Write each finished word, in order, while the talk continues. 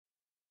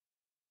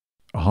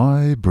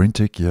Hi,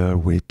 BrenTech here,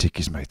 where tech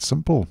is made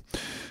simple.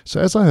 So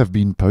as I have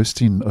been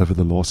posting over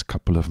the last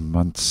couple of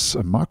months,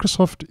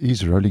 Microsoft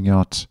is rolling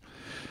out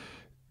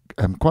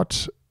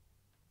quite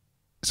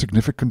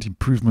significant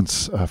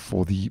improvements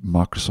for the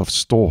Microsoft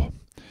Store.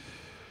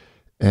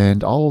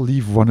 And I'll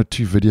leave one or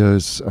two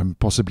videos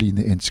possibly in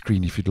the end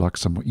screen if you'd like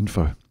some more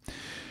info.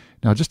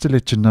 Now, just to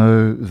let you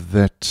know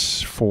that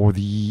for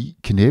the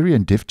Canary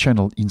and Dev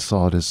Channel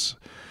insiders,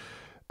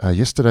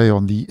 yesterday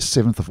on the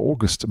 7th of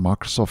August,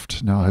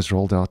 Microsoft now has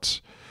rolled out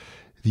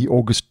the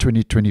August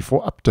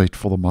 2024 update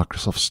for the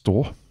Microsoft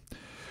Store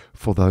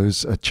for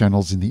those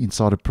channels in the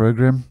Insider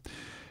program.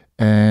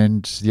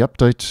 And the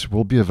update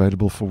will be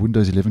available for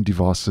Windows 11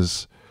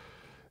 devices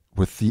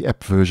with the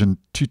app version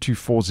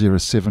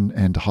 22407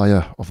 and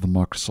higher of the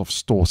Microsoft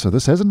Store. So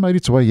this hasn't made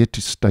its way yet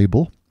to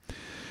stable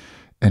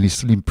and is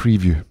still in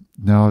preview.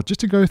 Now,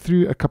 just to go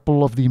through a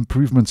couple of the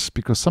improvements,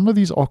 because some of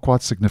these are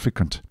quite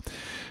significant.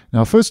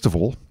 Now, first of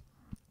all,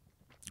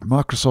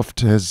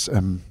 Microsoft has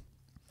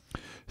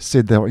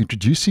said they are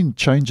introducing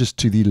changes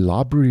to the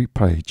library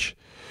page.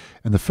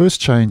 And the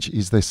first change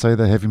is they say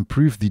they have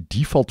improved the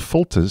default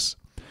filters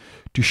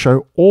to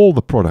show all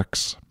the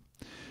products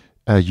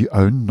you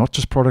own, not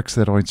just products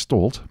that are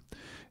installed.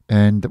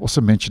 And they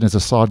also mentioned as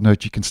a side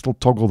note, you can still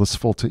toggle this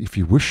filter if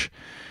you wish.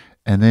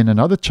 And then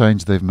another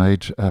change they've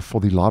made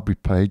for the library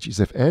page is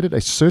they've added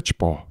a search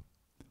bar.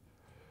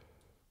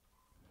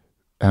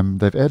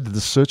 They've added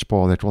the search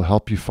bar that will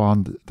help you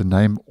find the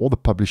name or the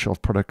publisher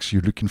of products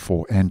you're looking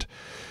for. And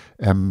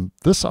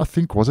this, I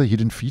think, was a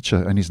hidden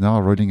feature and is now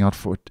rolling out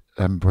for it.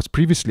 Was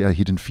previously a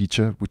hidden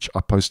feature, which I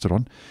posted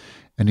on,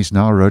 and is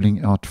now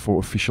rolling out for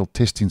official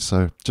testing.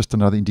 So just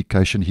another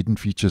indication hidden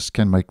features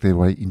can make their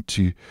way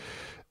into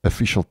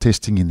official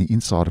testing in the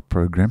Insider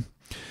program.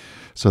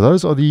 So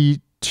those are the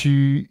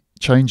two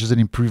changes and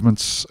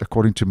improvements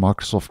according to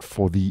Microsoft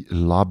for the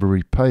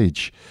library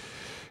page.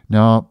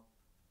 Now,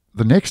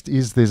 the next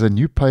is there's a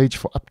new page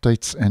for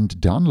updates and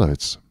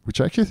downloads,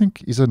 which I actually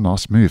think is a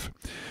nice move,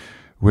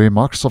 where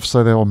Microsoft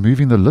say they are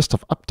moving the list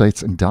of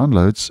updates and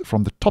downloads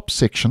from the top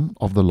section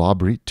of the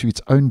library to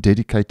its own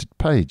dedicated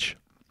page.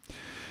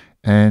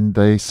 And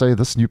they say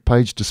this new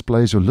page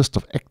displays your list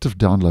of active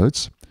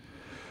downloads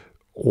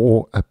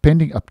or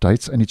pending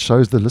updates, and it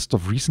shows the list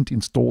of recent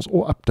installs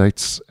or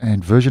updates,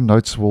 and version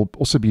notes will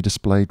also be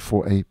displayed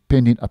for a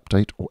pending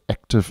update or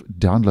active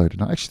download.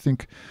 And I actually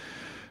think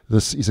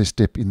this is a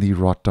step in the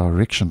right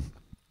direction.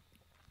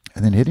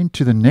 And then heading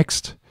to the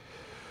next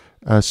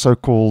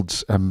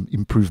so-called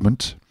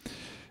improvement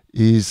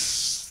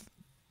is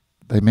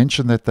they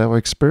mentioned that they were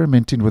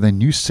experimenting with a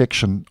new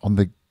section on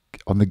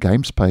the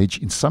games page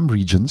in some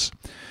regions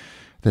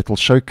that will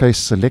showcase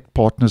select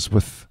partners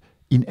with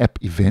in-app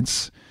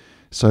events.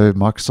 So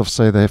Microsoft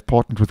say they have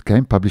partnered with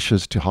game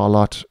publishers to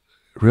highlight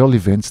real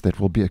events that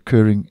will be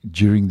occurring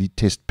during the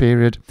test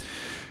period.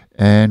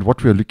 And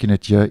what we're looking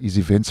at here is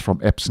events from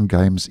apps and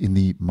games in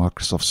the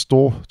Microsoft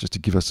Store, just to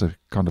give us a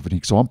kind of an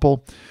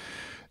example.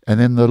 And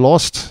then the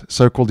last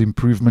so-called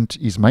improvement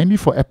is mainly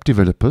for app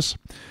developers,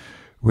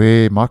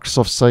 where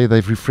Microsoft say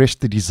they've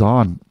refreshed the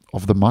design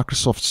of the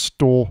Microsoft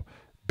Store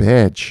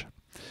badge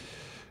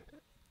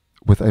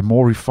with a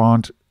more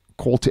refined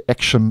call to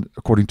action,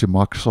 according to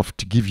Microsoft,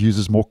 to give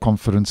users more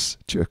confidence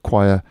to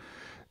acquire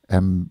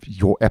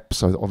your app.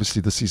 So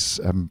obviously this is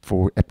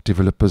for app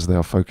developers they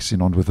are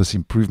focusing on with this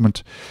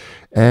improvement.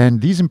 And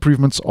these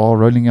improvements are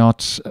rolling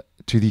out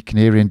to the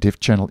Canary and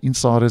Dev Channel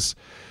insiders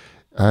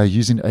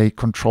using a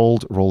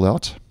controlled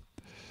rollout.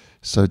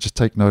 So just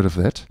take note of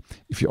that.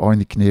 If you are in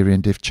the Canary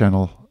and Dev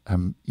Channel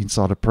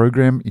insider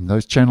program in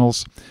those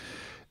channels,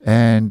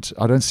 and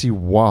I don't see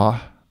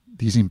why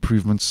these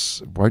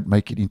improvements won't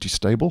make it into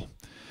stable.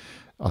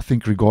 I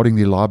think regarding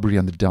the library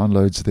and the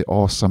downloads, there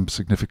are some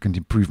significant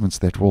improvements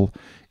that will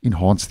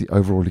enhance the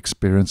overall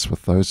experience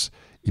with those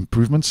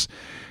improvements.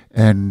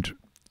 And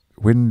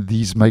when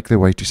these make their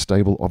way to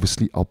stable,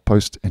 obviously I'll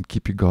post and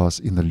keep you guys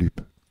in the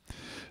loop.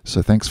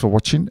 So thanks for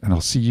watching, and I'll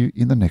see you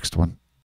in the next one.